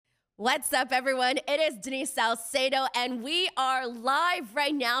What's up, everyone? It is Denise Salcedo, and we are live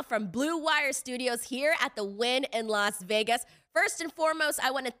right now from Blue Wire Studios here at the Wynn in Las Vegas. First and foremost, I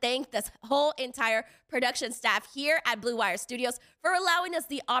want to thank this whole entire production staff here at Blue Wire Studios for allowing us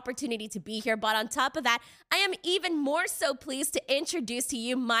the opportunity to be here. But on top of that, I am even more so pleased to introduce to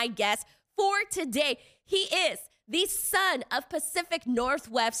you my guest for today. He is the son of Pacific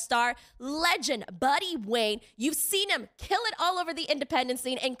Northwest star legend Buddy Wayne. You've seen him kill it all over the independent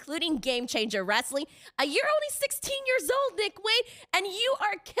scene, including Game Changer Wrestling. You're only 16 years old, Nick Wayne, and you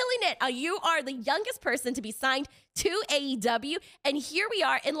are killing it. You are the youngest person to be signed to AEW, and here we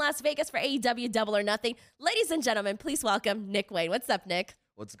are in Las Vegas for AEW Double or Nothing. Ladies and gentlemen, please welcome Nick Wayne. What's up, Nick?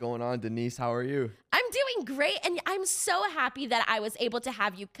 What's going on, Denise? How are you? I'm doing great, and I'm so happy that I was able to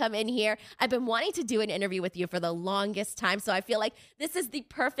have you come in here. I've been wanting to do an interview with you for the longest time, so I feel like this is the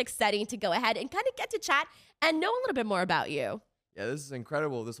perfect setting to go ahead and kind of get to chat and know a little bit more about you. Yeah, this is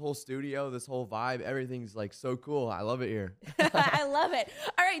incredible. This whole studio, this whole vibe, everything's like so cool. I love it here. I love it.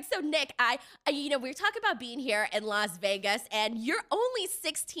 All right, so Nick, we're talking about being here in Las Vegas, and you're only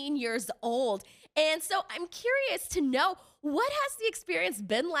 16 years old. And so I'm curious to know, what has the experience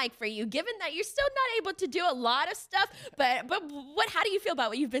been like for you, given that you're still not able to do a lot of stuff, but how do you feel about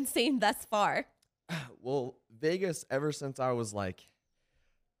what you've been seeing thus far? Well, Vegas, ever since I was like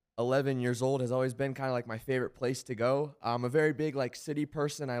 11 years old, has always been kind of like my favorite place to go. I'm a very big like city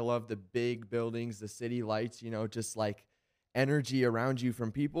person. I love the big buildings, the city lights, just like energy around you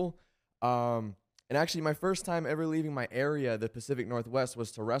from people. And actually, my first time ever leaving my area, the Pacific Northwest,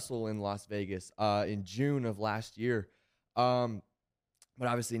 was to wrestle in Las Vegas in June of last year. But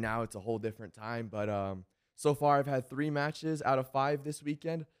obviously now it's a whole different time. But so far, I've had 3 matches out of 5 this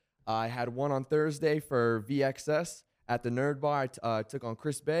weekend. I had one on Thursday for VXS at the Nerd Bar. I took on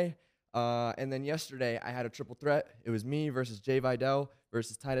Chris Bay. And then yesterday, I had a triple threat. It was me versus Jay Vidal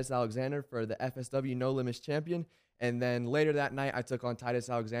versus Titus Alexander for the FSW No Limits champion. And then later that night, I took on Titus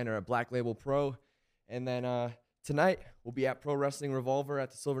Alexander at Black Label Pro. And then tonight, we'll be at Pro Wrestling Revolver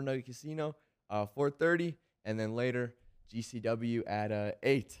at the Silver Nugget Casino, 4:30. And then later, GCW at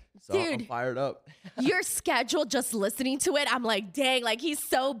 8. So Dude, I'm fired up. Your schedule, just listening to it, I'm like, dang, like he's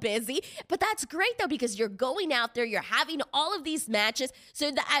so busy. But that's great, though, because you're going out there, you're having all of these matches.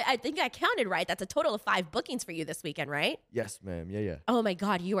 So I think I counted right. That's a total of 5 bookings for you this weekend, right? Yes, ma'am. Yeah. Oh my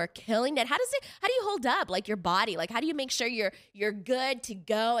God, you are killing it. How do you hold up, like your body? Like, how do you make sure you're good to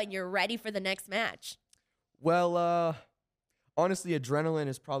go and you're ready for the next match? Well, honestly, adrenaline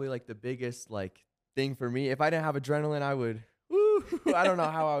is probably like the biggest like thing for me. If I didn't have adrenaline, I don't know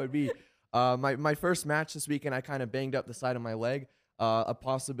how I would be. My first match this weekend, I kind of banged up the side of my leg. A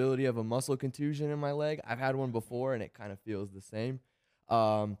possibility of a muscle contusion in my leg. I've had one before, and it kind of feels the same.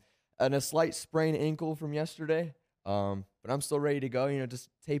 And a slight sprained ankle from yesterday. But I'm still ready to go. Just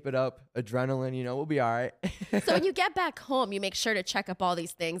tape it up, adrenaline. We'll be all right. So when you get back home, you make sure to check up all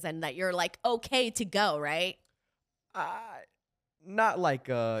these things and that you're like okay to go, right? Not like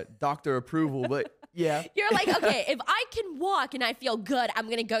doctor approval, but yeah. You're like, okay, if I can walk and I feel good, I'm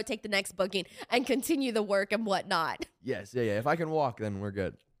going to go take the next booking and continue the work and whatnot. Yes, yeah. If I can walk, then we're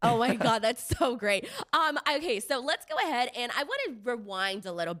good. Oh my God, that's so great. Okay, so let's go ahead and I want to rewind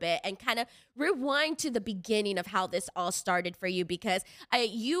a little bit and kind of rewind to the beginning of how this all started for you, because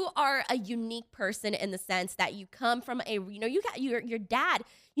you are a unique person in the sense that you come from your dad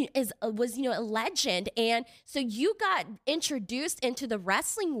was a legend, and so you got introduced into the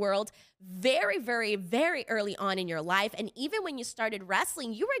wrestling world very, very, very early on in your life. And even when you started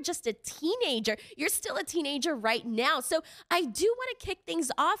wrestling, you were just a teenager. You're still a teenager right now. So I do want to kick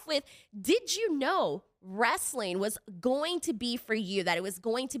things off with, did you know wrestling was going to be for you, that it was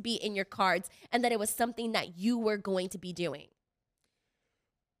going to be in your cards, and that it was something that you were going to be doing?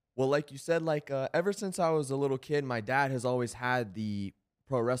 Well, like you said, ever since I was a little kid, my dad has always had the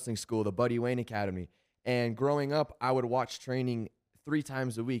pro wrestling school, the Buddy Wayne Academy. And growing up, I would watch training 3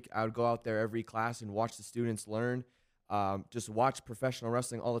 times a week. I would go out there every class and watch the students learn, just watch professional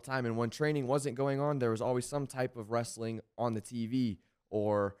wrestling all the time. And when training wasn't going on, there was always some type of wrestling on the TV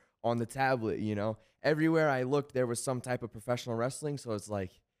or on the tablet, Everywhere I looked, there was some type of professional wrestling. So it's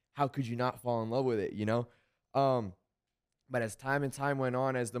like, how could you not fall in love with it, But as time and time went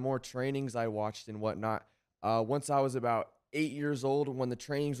on, as the more trainings I watched and whatnot, once I was about 8 years old, when the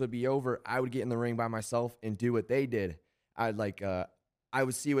trainings would be over, I would get in the ring by myself and do what they did. I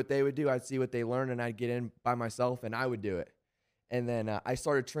would see what they would do. I'd see what they learned, and I'd get in by myself, and I would do it. And then I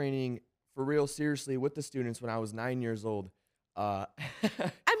started training for real seriously with the students when I was 9 years old. I'm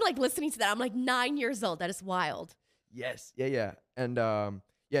like listening to that. I'm like 9 years old. That is wild. Yes. Yeah. And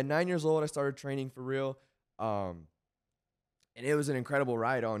 9 years old, I started training for real. and it was an incredible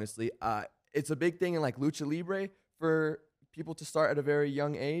ride, honestly. It's a big thing in like lucha libre for people to start at a very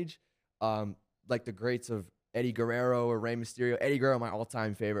young age. Like the greats of Eddie Guerrero or Rey Mysterio. Eddie Guerrero, my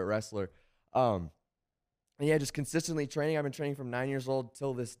all-time favorite wrestler. And yeah, just consistently training. I've been training from 9 years old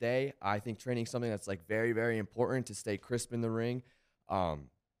till this day. I think training is something that's like very, very important to stay crisp in the ring. But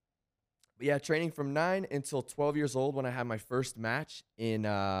yeah, training from 9 until 12 years old when I had my first match in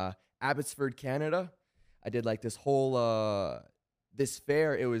Abbotsford, Canada. I did like this whole this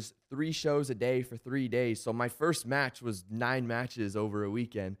fair. It was 3 shows a day for 3 days. So my first match was 9 matches over a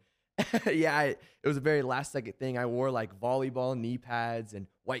weekend. Yeah, it was a very last second thing. I wore like volleyball knee pads and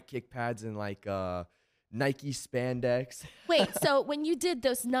white kick pads and like Nike spandex. Wait, so when you did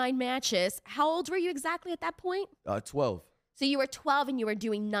those 9 matches, how old were you exactly at that point? 12. So you were 12 and you were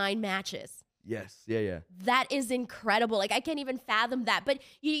doing 9 matches. Yes. Yeah. That is incredible. Like, I can't even fathom that. But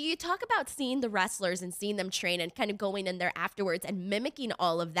you talk about seeing the wrestlers and seeing them train and kind of going in there afterwards and mimicking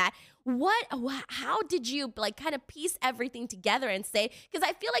all of that. How did you like kind of piece everything together and say, because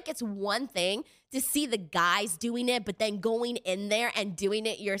I feel like it's one thing to see the guys doing it, but then going in there and doing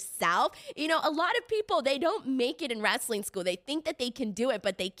it yourself. You know, a lot of people, they don't make it in wrestling school. They think that they can do it,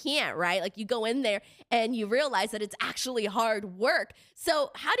 but they can't, right? Like, you go in there and you realize that it's actually hard work.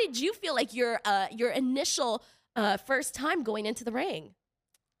 So how did you feel like your initial first time going into the ring?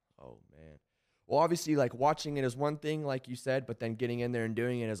 Oh, man. Well, obviously, like, watching it is one thing, like you said, but then getting in there and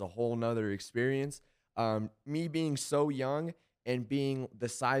doing it is a whole nother experience. Me being so young and being the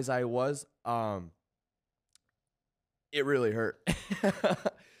size I was, it really hurt.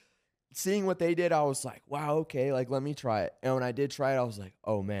 Seeing what they did, I was like, wow, okay, like, let me try it. And when I did try it, I was like,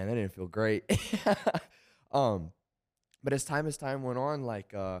 oh, man, that didn't feel great. But as time went on,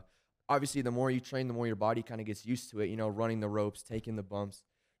 like, obviously, the more you train, the more your body kind of gets used to it, you know, running the ropes, taking the bumps,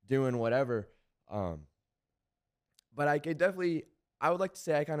 doing whatever. But I would like to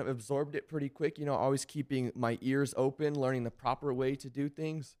say I kind of absorbed it pretty quick, you know, always keeping my ears open, learning the proper way to do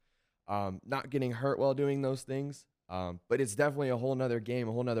things, not getting hurt while doing those things. But it's definitely a whole nother game,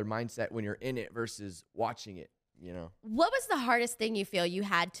 a whole nother mindset when you're in it versus watching it, you know. What was the hardest thing you feel you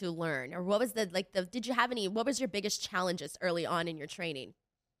had to learn? Or what was what was your biggest challenges early on in your training?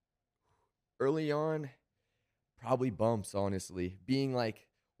 Early on, probably bumps, honestly. Being like,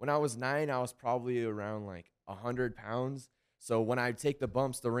 when I was 9, I was probably around like 100 pounds. So when I'd take the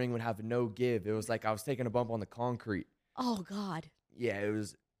bumps, the ring would have no give. It was like I was taking a bump on the concrete. Oh, God. Yeah, it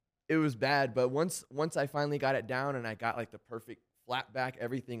was bad. But once I finally got it down and I got like the perfect flat back,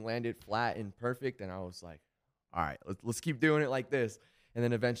 everything landed flat and perfect. And I was like, all right, let's keep doing it like this. And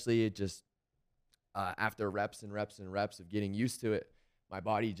then eventually it just, after reps and reps and reps of getting used to it, my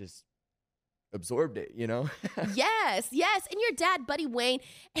body just absorbed it, you know? Yes. And your dad, Buddy Wayne,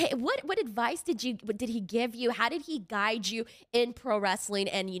 hey, what advice did he give you? How did he guide you in pro wrestling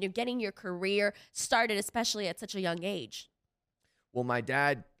and, you know, getting your career started, especially at such a young age? Well, my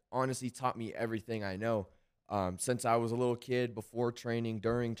dad honestly taught me everything I know. Since I was a little kid, before training,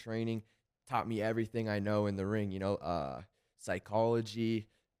 during training, taught me everything I know in the ring, you know, psychology,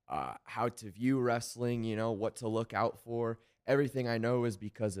 how to view wrestling, you know, what to look out for. Everything I know is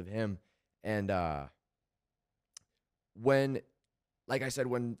because of him. And like I said,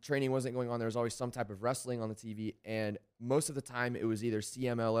 when training wasn't going on, there was always some type of wrestling on the TV. And most of the time, it was either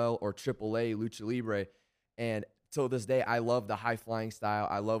CMLL or AAA Lucha Libre. And till this day, I love the high-flying style.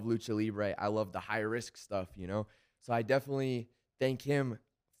 I love Lucha Libre. I love the high-risk stuff, you know? So I definitely thank him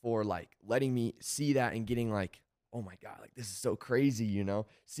for, like, letting me see that and getting, like, oh, my God, like, this is so crazy, you know?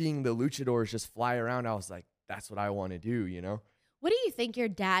 Seeing the luchadors just fly around, I was like, that's what I want to do, you know? What do you think your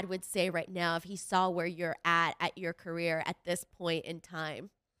dad would say right now if he saw where you're at your career at this point in time?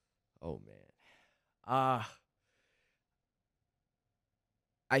 Oh, man.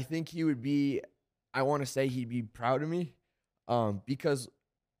 I think he'd be proud of me, because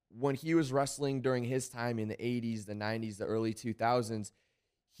when he was wrestling during his time in the 80s, the 90s, the early 2000s,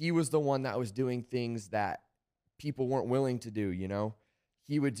 he was the one that was doing things that people weren't willing to do, you know?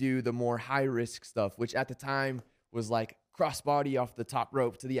 He would do the more high-risk stuff, which at the time was like crossbody off the top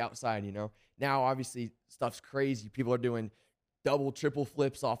rope to the outside, you know? Now, obviously, stuff's crazy. People are doing double, triple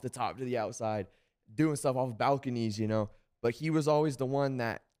flips off the top to the outside, doing stuff off balconies, you know? But he was always the one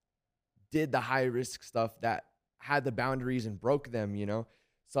that did the high-risk stuff, that had the boundaries and broke them, you know?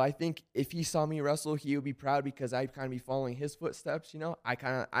 So I think if he saw me wrestle, he would be proud because I'd kind of be following his footsteps, you know?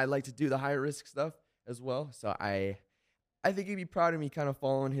 I like to do the high-risk stuff as well. So I think he'd be proud of me kind of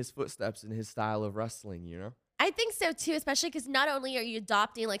following his footsteps and his style of wrestling, you know? I think so too, especially because not only are you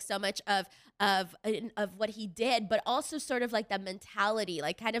adopting like so much of what he did, but also sort of like that mentality,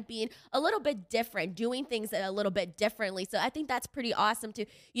 like kind of being a little bit different, doing things a little bit differently. So I think that's pretty awesome to,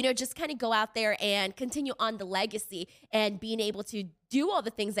 just kind of go out there and continue on the legacy and being able to do all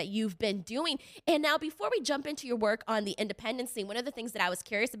the things that you've been doing. And now before we jump into your work on the independent scene, one of the things that I was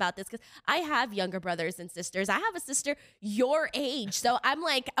curious about this, because I have younger brothers and sisters. I have a sister your age. So I'm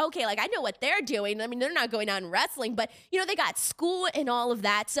like, okay, like I know what they're doing. I mean, they're not going out and wrestling, but they got school and all of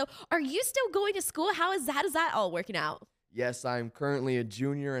that. So are you still going to school? How does that all working out? Yes, I'm currently a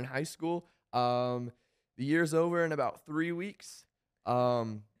junior in high school. The year's over in about 3 weeks.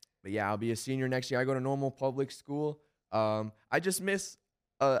 But yeah, I'll be a senior next year. I go to normal public school. I just miss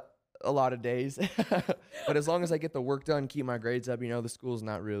a lot of days, but as long as I get the work done, keep my grades up, the school's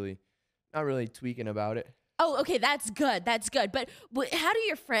not really tweaking about it. Oh, okay, that's good. That's good. But how do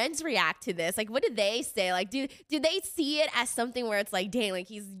your friends react to this? Like, what do they say? Like, do they see it as something where it's like, dang, like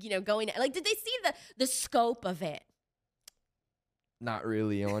he's going? Like, did they see the scope of it? Not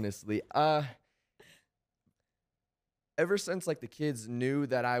really, honestly. Ever since like the kids knew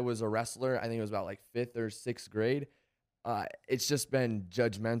that I was a wrestler, I think it was about like 5th or 6th grade. It's just been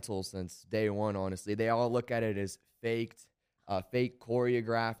judgmental since day one, honestly. They all look at it as faked, fake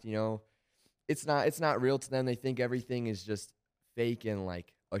choreographed, It's not real to them. They think everything is just fake and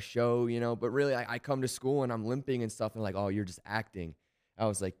like a show, But really, I come to school and I'm limping and stuff and like, oh, you're just acting. I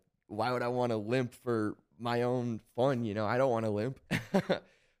was like, why would I want to limp for my own fun? I don't want to limp.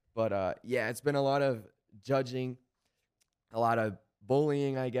 But yeah, it's been a lot of judging, a lot of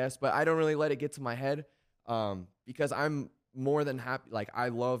bullying, I guess. But I don't really let it get to my head. Because I'm more than happy. Like, I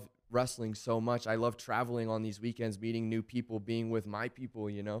love wrestling so much. I love traveling on these weekends, meeting new people, being with my people,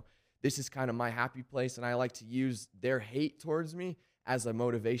 This is kind of my happy place, and I like to use their hate towards me as a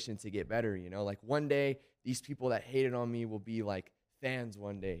motivation to get better, Like, one day, these people that hated on me will be, like, fans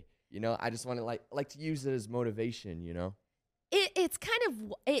one day, I just want to, like to use it as motivation, It's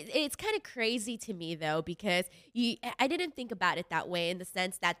kind of crazy to me though, because I didn't think about it that way, in the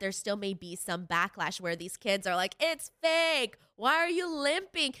sense that there still may be some backlash where these kids are like, it's fake. Why are you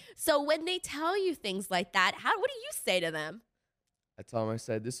limping? So when they tell you things like that, what do you say to them? I told them, I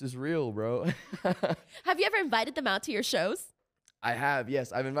said, this is real, bro. Have you ever invited them out to your shows? I have,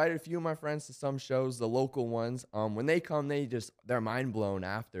 yes. I've invited a few of my friends to some shows, the local ones. When they come, they're mind blown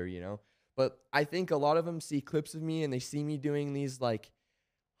after, But I think a lot of them see clips of me and they see me doing these like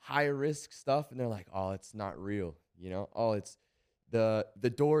high risk stuff and they're like, oh, it's not real, Oh, it's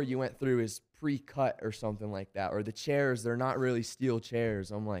the door you went through is pre-cut or something like that. Or the chairs, they're not really steel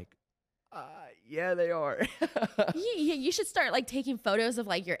chairs. I'm like, yeah, they are. You should start like taking photos of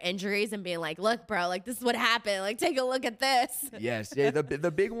like your injuries and being like, look, bro, like this is what happened. Like, take a look at this. Yes. Yeah.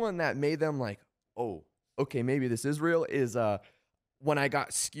 The big one that made them like, oh, okay, maybe this is real is when I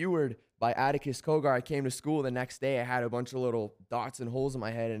got skewered by Atticus Kogar. I came to school the next day. I had a bunch of little dots and holes in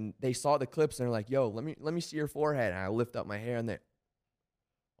my head, and they saw the clips and they're like, yo, let me see your forehead. And I lift up my hair and they,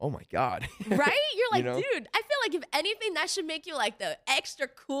 oh my God. Right? You're like, dude, I feel like if anything, that should make you like the extra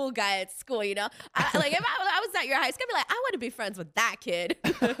cool guy at school, Like if I was at your high school, I'd be like, I want to be friends with that kid.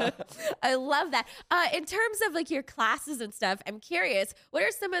 I love that. In terms of like your classes and stuff, I'm curious, what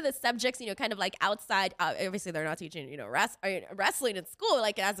are some of the subjects, kind of like outside, obviously they're not teaching, wrestling in school,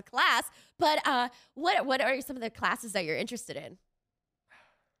 like as a class, but what are some of the classes that you're interested in?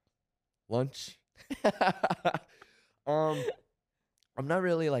 Lunch. I'm not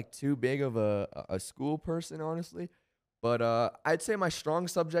really like too big of a school person, honestly, but I'd say my strong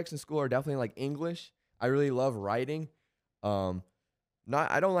subjects in school are definitely like English. I really love writing. I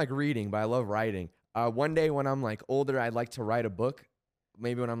don't like reading, but I love writing. One day when I'm like older, I'd like to write a book.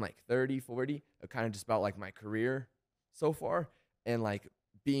 Maybe when I'm like 30, 40, kind of just about like my career so far and like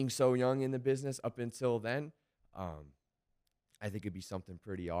being so young in the business up until then. I think it'd be something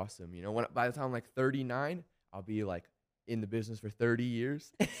pretty awesome. By the time I'm like 39, I'll be like in the business for 30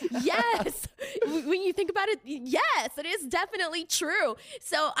 years. Yes. When you think about it, yes, it is definitely true.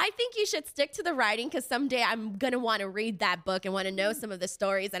 So I think you should stick to the writing, because someday I'm going to want to read that book and want to know some of the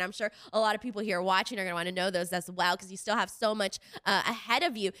stories. And I'm sure a lot of people here watching are going to want to know those as well, because you still have so much ahead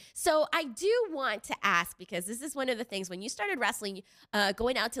of you. So I do want to ask, because this is one of the things, when you started wrestling,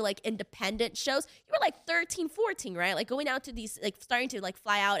 going out to like independent shows, you were like 13, 14, right? Like going out to these, like starting to like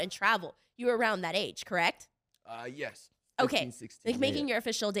fly out and travel. You were around that age, correct? Yes. 15, okay. 16, like making your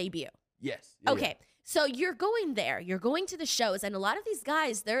official debut. Yes. Yeah, yeah. Okay. So you're going there, you're going to the shows, and a lot of these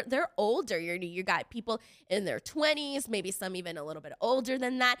guys, they're older. You got people in their 20s, maybe some even a little bit older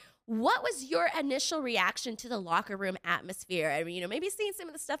than that. What was your initial reaction to the locker room atmosphere? I mean, maybe seeing some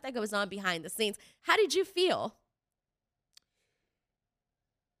of the stuff that goes on behind the scenes. How did you feel?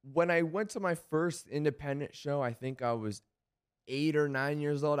 When I went to my first independent show, I think I was 8 or 9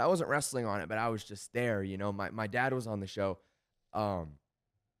 years old. I wasn't wrestling on it, but I was just there. My dad was on the show.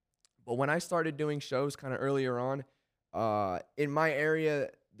 But when I started doing shows kind of earlier on, in my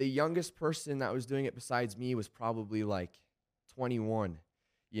area, the youngest person that was doing it besides me was probably like 21,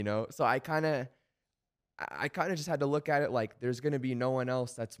 So I kind of just had to look at it like there's going to be no one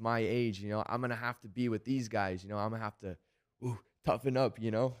else that's my age, I'm going to have to be with these guys, I'm going to have to toughen up,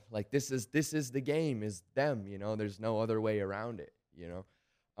 Like this is the game, is them, There's no other way around it.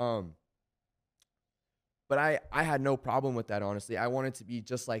 Um But I had no problem with that, honestly. I wanted to be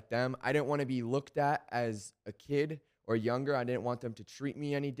just like them. I didn't want to be looked at as a kid or younger. I didn't want them to treat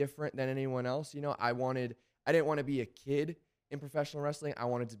me any different than anyone else. I didn't want to be a kid in professional wrestling. I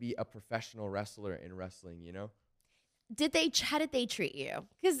wanted to be a professional wrestler in wrestling. How did they treat you?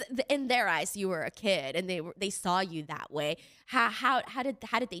 Because in their eyes, you were a kid, and they saw you that way. How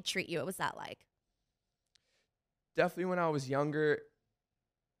did they treat you? What was that like? Definitely when I was younger,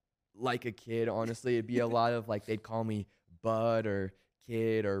 like a kid, honestly, it'd be a lot of like, they'd call me bud or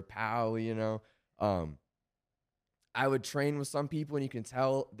kid or pal. I would train with some people, and you can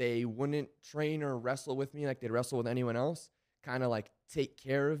tell they wouldn't train or wrestle with me like they'd wrestle with anyone else, kind of like take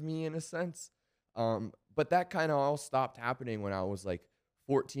care of me in a sense. But that kind of all stopped happening when I was like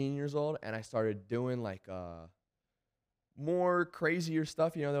 14 years old, and I started doing like more crazier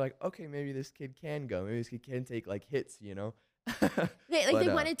stuff. They're like, okay, maybe this kid can go, maybe this kid can take like hits. They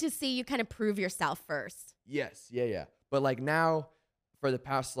wanted to see you kind of prove yourself first. Yes, yeah. But like now, for the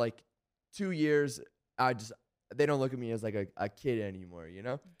past like 2 years, they don't look at me as like a kid anymore,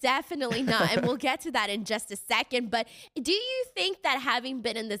 Definitely not. And we'll get to that in just a second. But do you think that having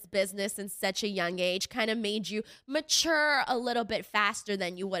been in this business in such a young age kind of made you mature a little bit faster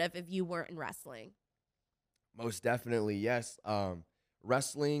than you would have if you weren't in wrestling? Most definitely, yes.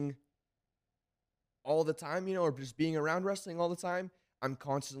 Wrestling all the time, or just being around wrestling all the time, I'm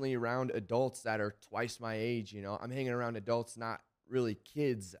constantly around adults that are twice my age, I'm hanging around adults, not really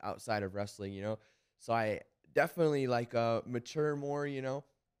kids outside of wrestling, So I definitely like mature more,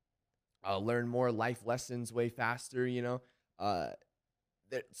 learn more life lessons way faster, that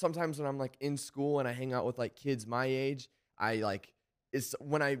sometimes when I'm like in school and I hang out with like kids my age, it's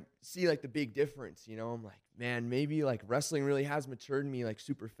when I see like the big difference, I'm like, man, maybe like wrestling really has matured me like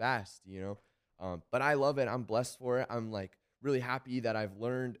super fast, But I love it. I'm blessed for it. I'm like really happy that I've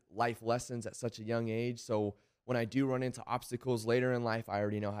learned life lessons at such a young age. So when I do run into obstacles later in life, I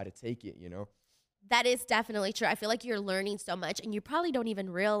already know how to take it. That is definitely true. I feel like you're learning so much, and you probably don't even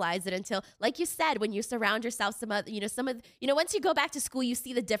realize it until, like you said, when you surround yourself once you go back to school, you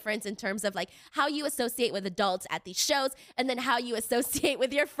see the difference in terms of like how you associate with adults at these shows, and then how you associate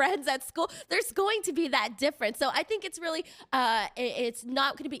with your friends at school. There's going to be that difference. So I think it's really, it's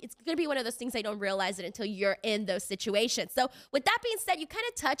going to be one of those things I don't realize it until you're in those situations. So with that being said, you kind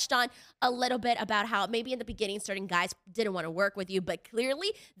of touched on a little bit about how maybe in the beginning, certain guys didn't want to work with you, but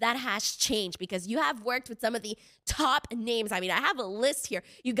clearly that has changed because you have worked with some of the top names. I mean, I have a list here.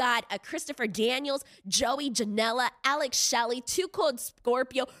 You got Christopher Daniels, Joey Janela, Alex Shelley, Too Cold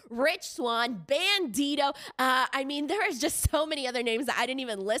Scorpio, Rich Swann, Bandito. I mean, there is just so many other names that I didn't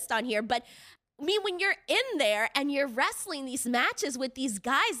even list on here. But I mean, when you're in there and you're wrestling these matches with these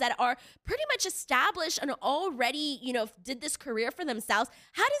guys that are pretty much established and already, did this career for themselves,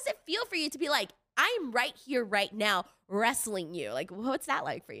 how does it feel for you to be like, I'm right here, right now, wrestling you? Like, what's that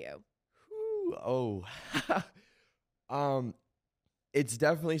like for you? Oh, it's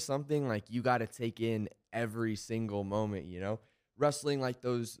definitely something like you got to take in every single moment, wrestling like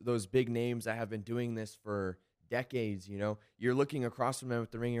those big names that have been doing this for decades, you're looking across from them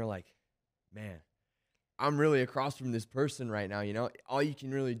at the ring. You're like, man, I'm really across from this person right now. All you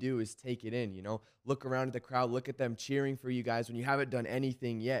can really do is take it in, look around at the crowd, look at them cheering for you guys when you haven't done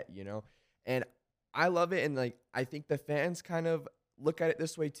anything yet, and I love it. And like, I think the fans kind of look at it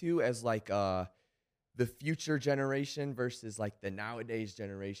this way too, as like the future generation versus like the nowadays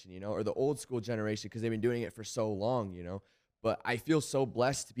generation, or the old school generation, because they've been doing it for so long, but I feel so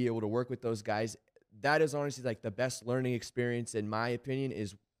blessed to be able to work with those guys. That is honestly like the best learning experience, in my opinion,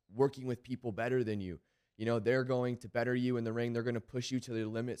 is working with people better than you. They're going to better you in the ring. They're going to push you to their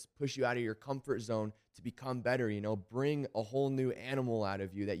limits, push you out of your comfort zone to become better, bring a whole new animal out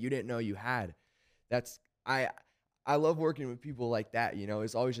of you that you didn't know you had. I love working with people like that.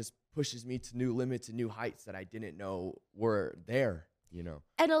 It's always just pushes me to new limits and new heights that I didn't know were there.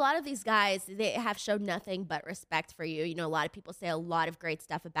 And a lot of these guys, they have shown nothing but respect for you. A lot of people say a lot of great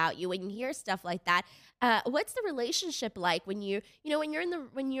stuff about you. When you hear stuff like that, what's the relationship like when when you're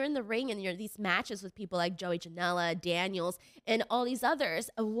in the ring and you're these matches with people like Joey Janela, Daniels, and all these others?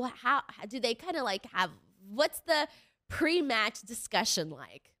 How do they kind of like have? What's the pre-match discussion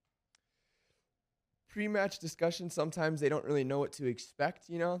like? Pre-match discussion, sometimes they don't really know what to expect.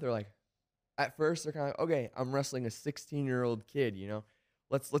 They're like, at first they're kind of like, okay, I'm wrestling a 16-year-old kid.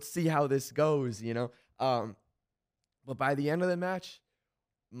 Let's see how this goes. But by the end of the match,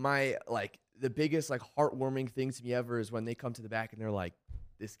 the biggest heartwarming thing to me ever is when they come to the back and they're like,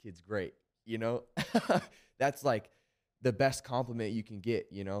 this kid's great. That's like the best compliment you can get.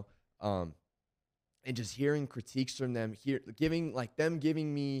 And just hearing critiques from them,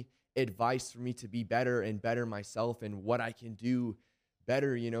 giving me advice for me to be better and better myself and what I can do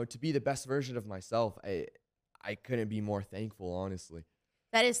better, to be the best version of myself. I couldn't be more thankful, honestly.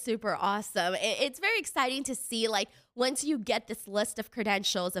 That is super awesome. It's very exciting to see, once you get this list of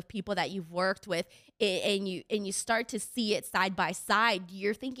credentials of people that you've worked with and you start to see it side by side,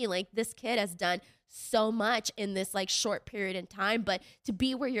 you're thinking this kid has done so much in this short period in time, but to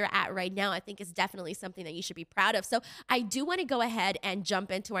be where you're at right now, I think is definitely something that you should be proud of. So I do want to go ahead and jump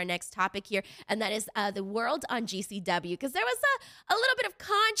into our next topic here, and that is the world on GCW, because there was a little bit of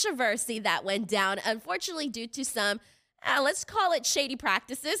controversy that went down, unfortunately, due to some let's call it shady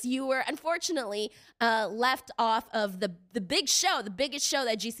practices. You were unfortunately left off of the big show, the biggest show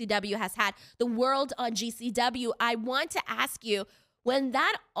that GCW has had, the world on GCW. I want to ask you, when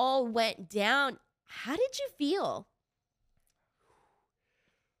that all went down, how did you feel?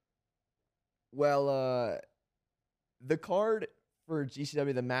 Well, the card for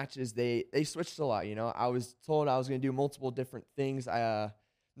GCW, the matches, they switched a lot. I was told I was going to do multiple different things.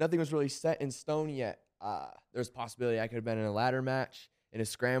 Nothing was really set in stone yet. There's a possibility I could have been in a ladder match, in a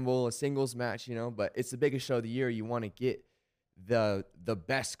scramble, a singles match, but it's the biggest show of the year. You want to get the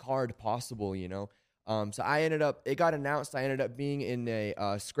best card possible, So it got announced, I ended up being in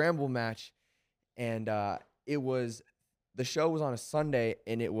a scramble match, and the show was on a Sunday,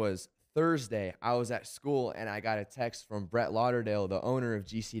 and it was Thursday. I was at school, and I got a text from Brett Lauderdale, the owner of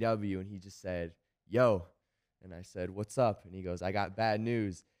GCW, and he just said, yo, and I said, what's up? And he goes, I got bad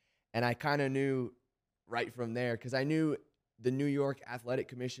news. And I kind of knew right from there, because I knew the New York Athletic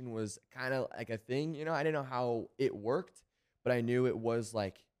Commission was kind of like a thing. I didn't know how it worked, but I knew it was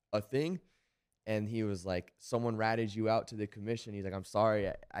like a thing. And he was like, someone ratted you out to the commission. He's like, I'm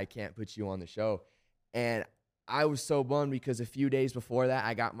sorry, I can't put you on the show. And I was so bummed, because a few days before that,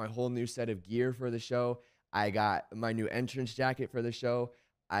 I got my whole new set of gear for the show. I got my new entrance jacket for the show.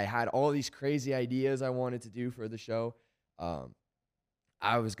 I had all these crazy ideas I wanted to do for the show.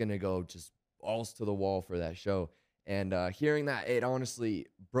 I was going to go just balls to the wall for that show. And hearing that, it honestly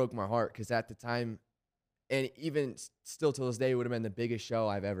broke my heart, because at the time, and even still to this day, it would have been the biggest show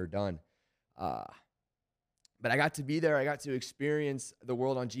I've ever done. But I got to be there. I got to experience the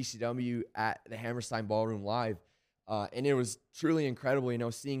world on GCW at the Hammerstein Ballroom Live. And it was truly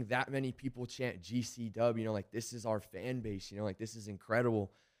incredible, seeing that many people chant GCW, this is our fan base, this is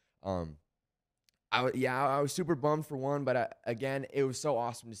incredible. I was super bummed for one, but again, it was so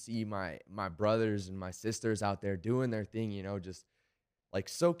awesome to see my brothers and my sisters out there doing their thing, just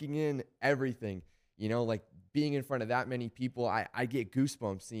soaking in everything, being in front of that many people. I get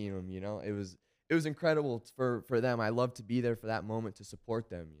goosebumps seeing them, it was incredible for them. I love to be there for that moment to support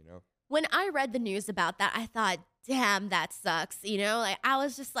them, When I read the news about that, I thought, damn, that sucks. I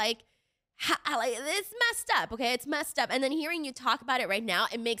was just like, it's messed up. Okay, it's messed up. And then hearing you talk about it right now,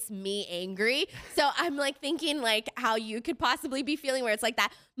 it makes me angry. So I'm thinking how you could possibly be feeling, where it's like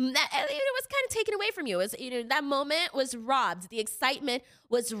that. It was kind of taken away from you. It was, that moment was robbed. The excitement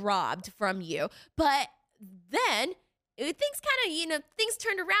was robbed from you. But then things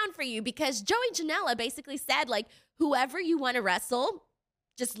turned around for you, because Joey Janela basically said, whoever you want to wrestle,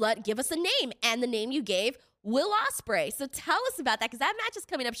 just give us a name. And the name you gave, Will Ospreay. So tell us about that, because that match is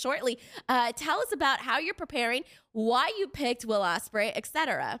coming up shortly. Tell us about how you're preparing, why you picked Will Ospreay,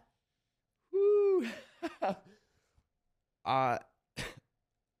 etc. Woo.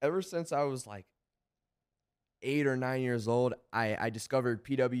 Ever since I was 8 or 9 years old, I discovered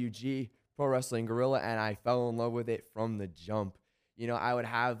PWG, Pro Wrestling Guerrilla, and I fell in love with it from the jump. I would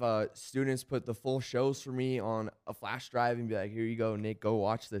have students put the full shows for me on a flash drive and be like, here you go, Nick, go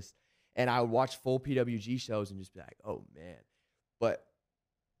watch this. And I would watch full PWG shows and just be like, oh, man. But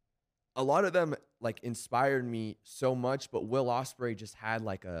a lot of them, inspired me so much, but Will Ospreay just had,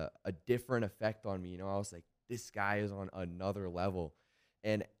 a different effect on me. I was like, this guy is on another level.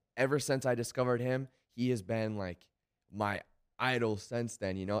 And ever since I discovered him, he has been like my idol since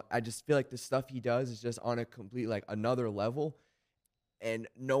then. You know, I just feel like the stuff he does is just on a complete like another level, and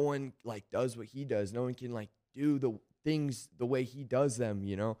no one like does what he does. No one can like do the things the way he does them,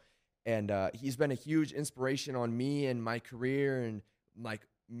 you know. And he's been a huge inspiration on me and my career and like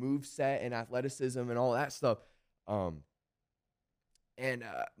move set and athleticism and all that stuff.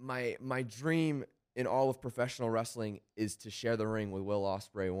 My dream in all of professional wrestling is to share the ring with Will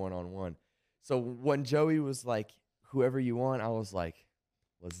Ospreay one-on-one. So when Joey was like, whoever you want, I was like,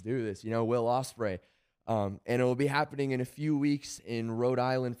 let's do this, you know, Will Ospreay. And it will be happening in a few weeks in Rhode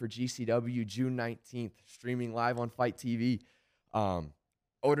Island for GCW, June 19th, streaming live on Fight TV.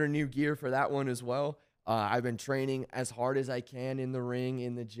 Order new gear for that one as well. I've been training as hard as I can in the ring,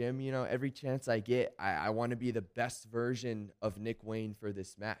 in the gym. You know, every chance I get, I want to be the best version of Nick Wayne for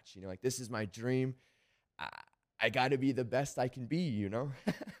this match. You know, like, this is my dream. I got to be the best I can be, you know?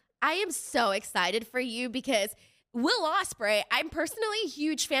 I am so excited for you because Will Ospreay, I'm personally a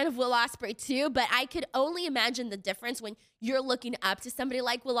huge fan of Will Ospreay too, but I could only imagine the difference when you're looking up to somebody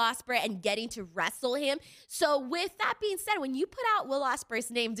like Will Ospreay and getting to wrestle him. So with that being said, when you put out Will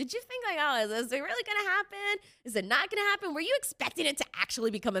Ospreay's name, did you think like, oh, is it really going to happen? Is it not going to happen? Were you expecting it to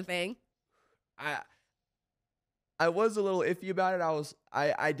actually become a thing? I was a little iffy about it.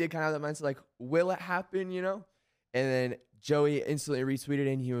 I did kind of have that mindset like, will it happen, you know? And then Joey instantly retweeted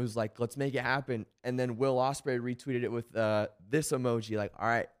it, and he was like, let's make it happen. And then Will Ospreay retweeted it with this emoji, like, all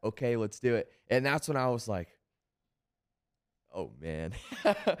right, okay, let's do it. And that's when I was like, oh, man,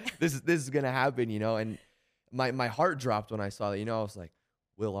 this is going to happen, you know? And my heart dropped when I saw that, you know? I was like,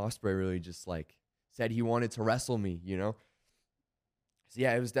 Will Ospreay really just, like, said he wanted to wrestle me, you know? So,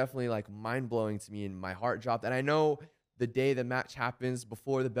 yeah, it was definitely, like, mind-blowing to me, and my heart dropped. And I know the day the match happens,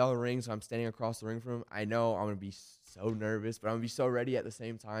 before the bell rings, I'm standing across the ring from him, I know I'm going to be so nervous, but I'm going to be so ready at the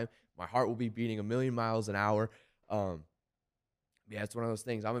same time. My heart will be beating a million miles an hour. Yeah, it's one of those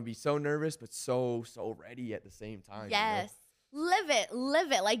things. I'm going to be so nervous, but so ready at the same time. Yes. You know? Live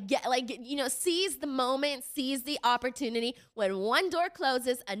it. Seize the moment, seize the opportunity. When one door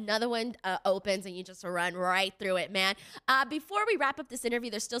closes, another one opens, and you just run right through it, man. Before we wrap up this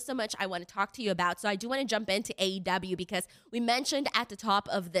interview, there's still so much I want to talk to you about. So I do want to jump into AEW because we mentioned at the top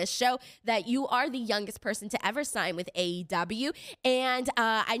of this show that you are the youngest person to ever sign with AEW. And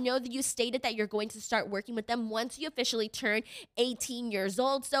I know that you stated that you're going to start working with them once you officially turn 18 years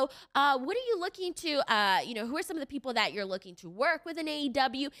old. So what are you looking to, who are some of the people that you're looking to work with in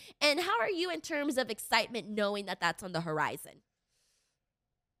AEW, and how are you in terms of excitement knowing that that's on the horizon?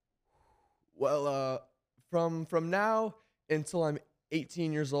 Well, from now until I'm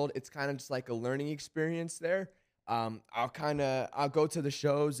 18 years old, it's kind of just like a learning experience there. I'll go to the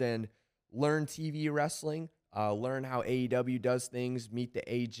shows and learn TV wrestling, learn how AEW does things, meet the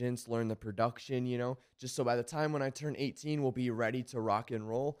agents, learn the production, you know, just so by the time when I turn 18, we'll be ready to rock and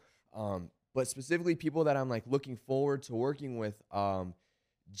roll. But specifically people that I'm like looking forward to working with,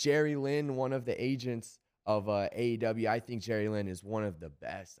 Jerry Lynn, one of the agents of AEW. I think Jerry Lynn is one of the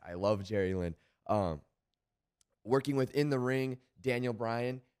best. I love Jerry Lynn. Working with In the Ring, Daniel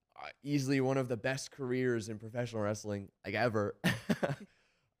Bryan, easily one of the best careers in professional wrestling like ever.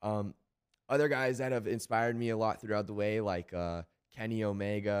 Other guys that have inspired me a lot throughout the way, like Kenny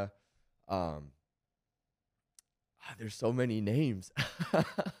Omega. There's so many names.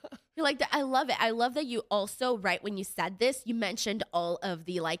 You're like, I love it. I love that you also, right when you said this, you mentioned all of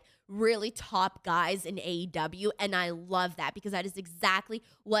the like really top guys in AEW. And I love that because that is exactly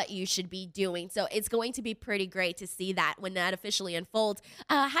what you should be doing. So it's going to be pretty great to see that when that officially unfolds.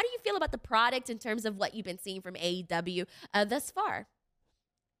 How do you feel about the product in terms of what you've been seeing from AEW thus far?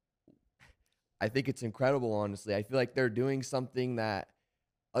 I think it's incredible, honestly. I feel like they're doing something that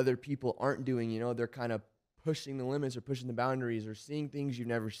other people aren't doing. You know, they're kind of pushing the limits or pushing the boundaries or seeing things you've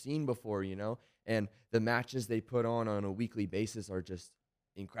never seen before, you know? And the matches they put on a weekly basis are just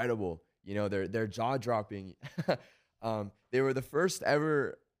incredible. You know, they're jaw-dropping. They were the first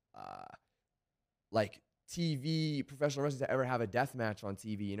ever, TV professional wrestlers to ever have a death match on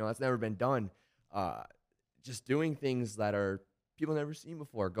TV. You know, that's never been done. Just doing things that are people never seen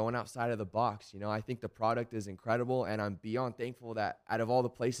before, going outside of the box. You know, I think the product is incredible, and I'm beyond thankful that out of all the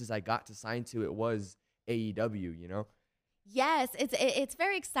places I got to sign to, it was AEW, you know? Yes, it's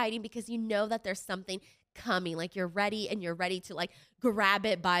very exciting because you know that there's something coming, like you're ready and you're ready to like grab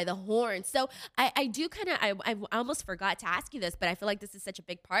it by the horn. So I do kind of, I almost forgot to ask you this, but I feel like this is such a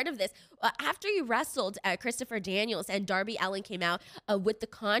big part of this. After you wrestled Christopher Daniels and Darby Allin came out with the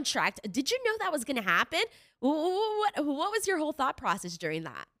contract, did you know that was going to happen? What was your whole thought process during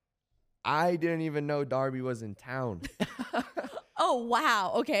that? I didn't even know Darby was in town. Oh,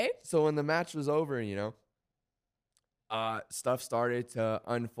 wow. Okay. So when the match was over, stuff started to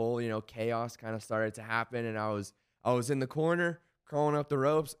unfold, chaos kind of started to happen. And I was in the corner crawling up the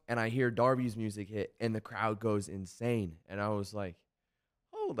ropes, and I hear Darby's music hit and the crowd goes insane. And I was like,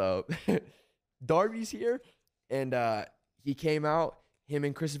 hold up. Darby's here. And he came out, him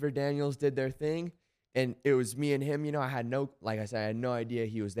and Christopher Daniels did their thing. And it was me and him, like I said, I had no idea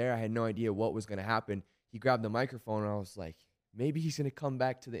he was there. I had no idea what was going to happen. He grabbed the microphone and I was like, maybe he's going to come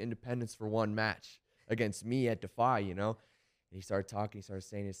back to the independents for one match against me at Defy, And he started talking, he started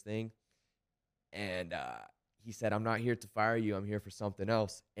saying his thing. And he said, I'm not here to fire you. I'm here for something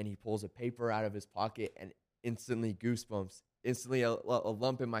else. And he pulls a paper out of his pocket and instantly goosebumps, instantly a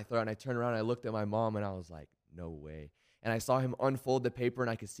lump in my throat. And I turned around and I looked at my mom and I was like, no way. And I saw him unfold the paper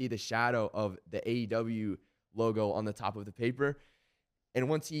and I could see the shadow of the AEW logo on the top of the paper. And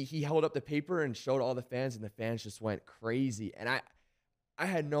once he held up the paper and showed all the fans, and the fans just went crazy. And I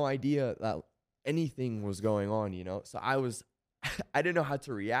had no idea that anything was going on, So I didn't know how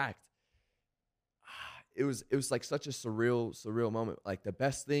to react. It was like such a surreal moment. Like the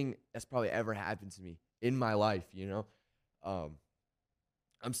best thing that's probably ever happened to me in my life,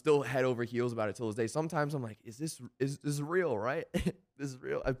 I'm still head over heels about it till this day. Sometimes I'm like, is this real, right? This is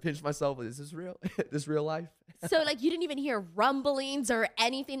real. I pinch myself. Is this real? This real life? So like you didn't even hear rumblings or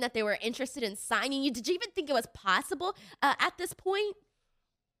anything that they were interested in signing you. Did you even think it was possible at this point?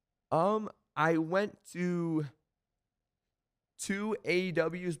 I went to 2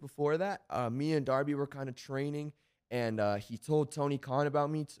 AEWs before that. Me and Darby were kind of training, and he told Tony Khan about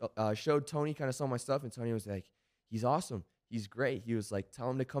me, showed Tony kind of some of my stuff, and Tony was like, he's awesome. He's great. He was like, tell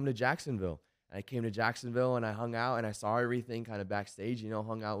him to come to Jacksonville. And I came to Jacksonville, and I hung out, and I saw everything kind of backstage,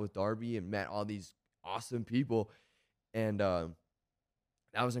 hung out with Darby and met all these awesome people. And that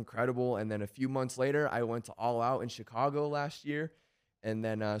was incredible. And then a few months later, I went to All Out in Chicago last year. And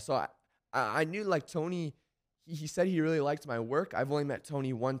then so I knew, like, Tony, he said he really liked my work. I've only met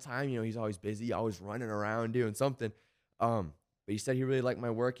Tony one time. He's always busy, always running around doing something. But he said he really liked my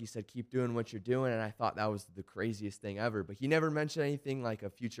work. He said, keep doing what you're doing. And I thought that was the craziest thing ever. But he never mentioned anything like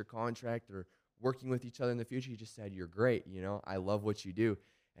a future contract or working with each other in the future. He just said, you're great. I love what you do.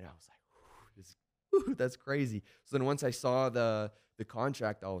 And I was like, that's crazy. So then once I saw the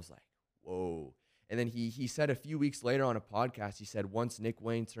contract, I was like, whoa. And then he said a few weeks later on a podcast, he said, once Nick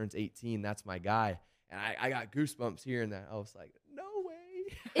Wayne turns 18, that's my guy. And I got goosebumps hearing that. I was like, no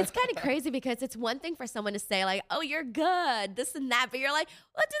way. It's kind of crazy because it's one thing for someone to say like, oh, you're good, this and that. But you're like,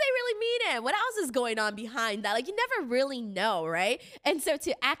 what do they really mean it? What else is going on behind that? Like, you never really know, right? And so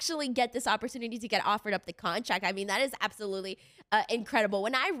to actually get this opportunity to get offered up the contract, I mean, that is absolutely incredible.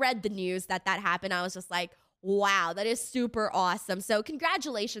 When I read the news that happened, I was just like, wow, that is super awesome. So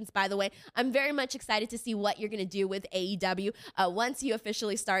congratulations, by the way. I'm very much excited to see what you're going to do with AEW once you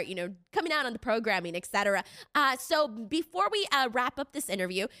officially start, coming out on the programming, etc. So before we wrap up this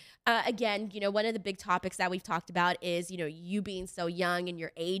interview, again, one of the big topics that we've talked about is, you being so young and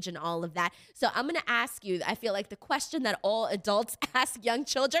your age and all of that. So I'm going to ask you, I feel like the question that all adults ask young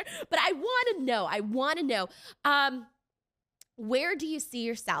children, but I want to know, where do you see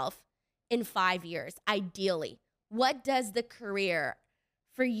yourself in 5 years, ideally? What does the career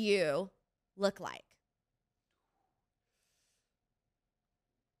for you look like?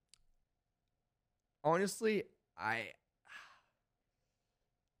 Honestly,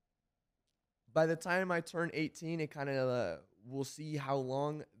 by the time I turn 18, it kind of we'll see how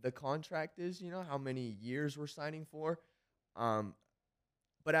long the contract is, how many years we're signing for.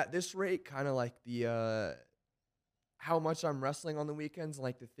 But at this rate, kind of like the how much I'm wrestling on the weekends,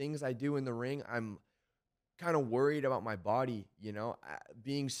 like the things I do in the ring, I'm kind of worried about my body,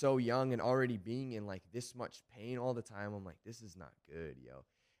 being so young and already being in like this much pain all the time. I'm like, this is not good, yo.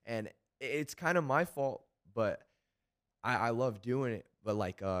 And it's kind of my fault, but I love doing it. But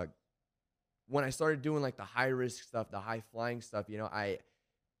like, when I started doing like the high risk stuff, the high flying stuff,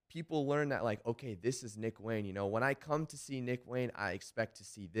 people learn that like, okay, this is Nick Wayne. When I come to see Nick Wayne, I expect to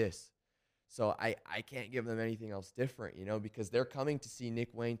see this. So I can't give them anything else different, because they're coming to see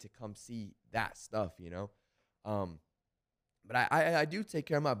Nick Wayne to come see that stuff, But I do take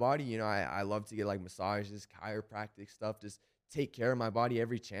care of my body, I love to get like massages, chiropractic stuff, just take care of my body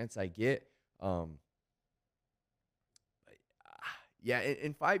every chance I get. Yeah,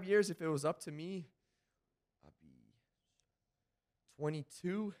 in 5 years, if it was up to me, I'd be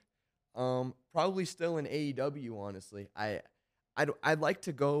 22. Probably still in AEW, honestly. I'd like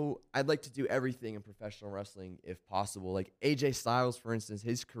to do everything in professional wrestling if possible. Like AJ Styles, for instance,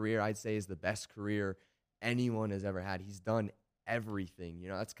 his career, I'd say, is the best career anyone has ever had. He's done everything. You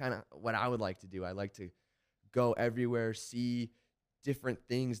know, that's kind of what I would like to do. I like to go everywhere, see different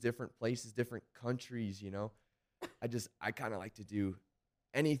things, different places, different countries, you know. I kind of like to do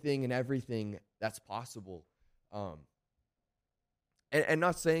anything and everything that's possible. And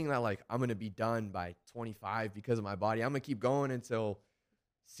not saying that like I'm going to be done by 25 because of my body. I'm going to keep going until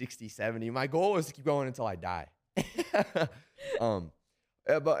 60, 70. My goal is to keep going until I die.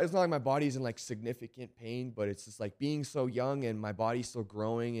 But it's not like my body's in like significant pain, but it's just like being so young and my body's still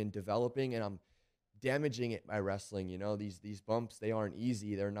growing and developing, and I'm damaging it by wrestling. You know, these bumps, they aren't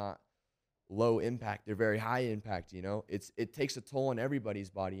easy. They're not low impact. They're very high impact. You know, it takes a toll on everybody's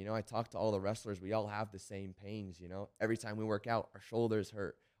body. You know, I talk to all the wrestlers. We all have the same pains. You know, every time we work out, our shoulders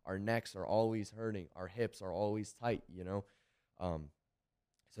hurt, our necks are always hurting, our hips are always tight. You know,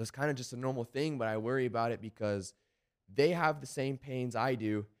 so it's kind of just a normal thing, but I worry about it because they have the same pains I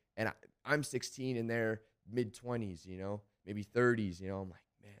do, and I'm 16 and they're mid-20s, you know, maybe 30s, you know. I'm like,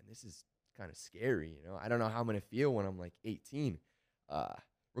 man, this is kind of scary, you know. I don't know how I'm going to feel when I'm like 18.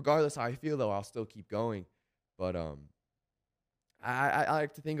 Regardless how I feel, though, I'll still keep going. But I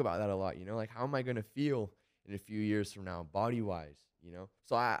like to think about that a lot, you know, like how am I going to feel in a few years from now, body-wise, you know.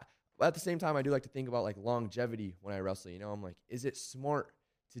 So at the same time, I do like to think about like longevity when I wrestle, you know. I'm like, is it smart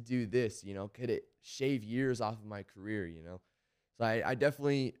to do this, you know? Could it shave years off of my career, you know? So I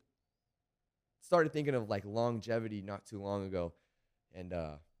definitely started thinking of like longevity not too long ago, and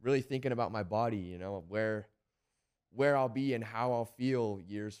really thinking about my body, you know, where I'll be and how I'll feel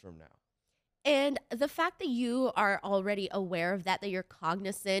years from now. And the fact that you are already aware of that you're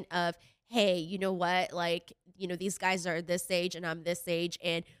cognizant of, hey, you know what, like, you know, these guys are this age and I'm this age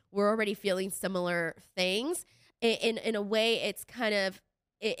and we're already feeling similar things. In a way, it's kind of,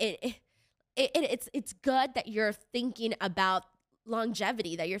 it's good that you're thinking about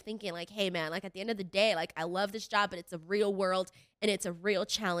longevity, that you're thinking like, hey man, like at the end of the day, like I love this job, but it's a real world and it's a real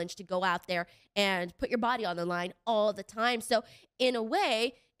challenge to go out there and put your body on the line all the time. So in a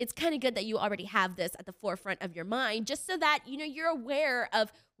way, it's kind of good that you already have this at the forefront of your mind, just so that, you know, you're aware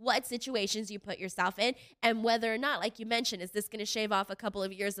of what situations you put yourself in and whether or not, like you mentioned, is this going to shave off a couple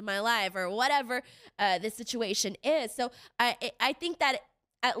of years of my life or whatever the situation is. So I think that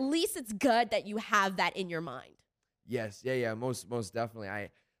at least it's good that you have that in your mind. Yes. Yeah. Most definitely.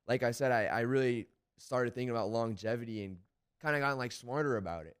 Like I said, I really started thinking about longevity and kind of gotten like smarter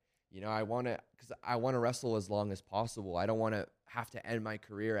about it. You know, I want to wrestle as long as possible. I don't want to have to end my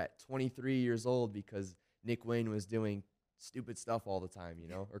career at 23 years old because Nick Wayne was doing stupid stuff all the time, you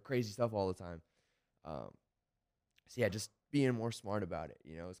know, or crazy stuff all the time. So yeah, just being more smart about it,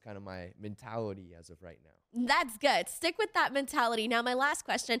 you know, is kind of my mentality as of right now. That's good. Stick with that mentality. Now, my last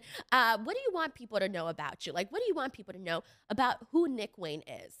question, what do you want people to know about you? Like, what do you want people to know about who Nick Wayne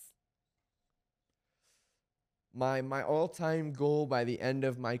is? My all-time goal by the end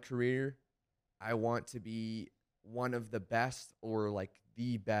of my career, I want to be one of the best or like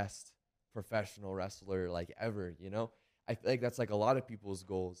the best professional wrestler like ever, you know? I feel like that's like a lot of people's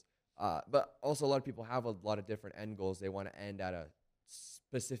goals. But also a lot of people have a lot of different end goals. They want to end at a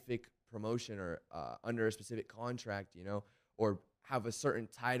specific promotion or under a specific contract, you know, or have a certain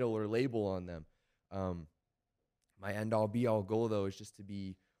title or label on them. My end-all be-all goal, though, is just to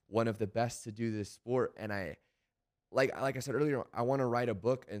be one of the best to do this sport. And I, like I said earlier, I want to write a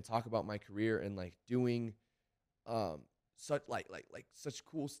book and talk about my career and like doing such such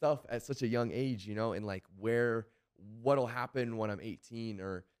cool stuff at such a young age, you know, and like what'll happen when I'm 18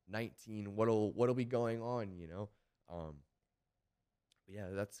 or 19, what'll be going on, you know. But yeah,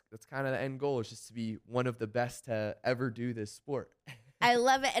 that's kind of the end goal, is just to be one of the best to ever do this sport. I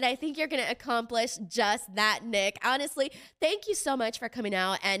love it, and I think you're going to accomplish just that, Nick. Honestly, thank you so much for coming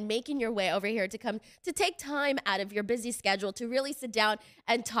out and making your way over here to come to take time out of your busy schedule to really sit down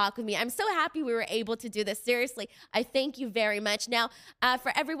and talk with me. I'm so happy we were able to do this. Seriously, I thank you very much. Now,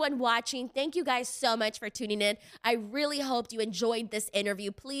 for everyone watching, thank you guys so much for tuning in. I really hoped you enjoyed this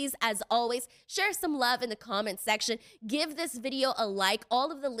interview. Please, as always, share some love in the comments section. Give this video a like.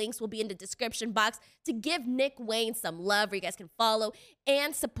 All of the links will be in the description box to give Nick Wayne some love, where you guys can follow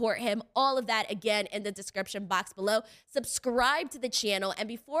and support him. All of that, again, in the description box below. Subscribe to the channel. And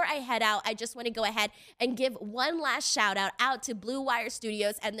before I head out, I just want to go ahead and give one last shout out to Blue Wire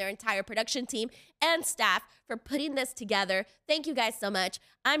Studios and their entire production team and staff for putting this together. Thank you guys so much.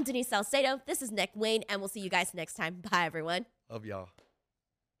 I'm Denise Salcedo. This is Nick Wayne, and we'll see you guys next time. Bye, everyone. Love y'all.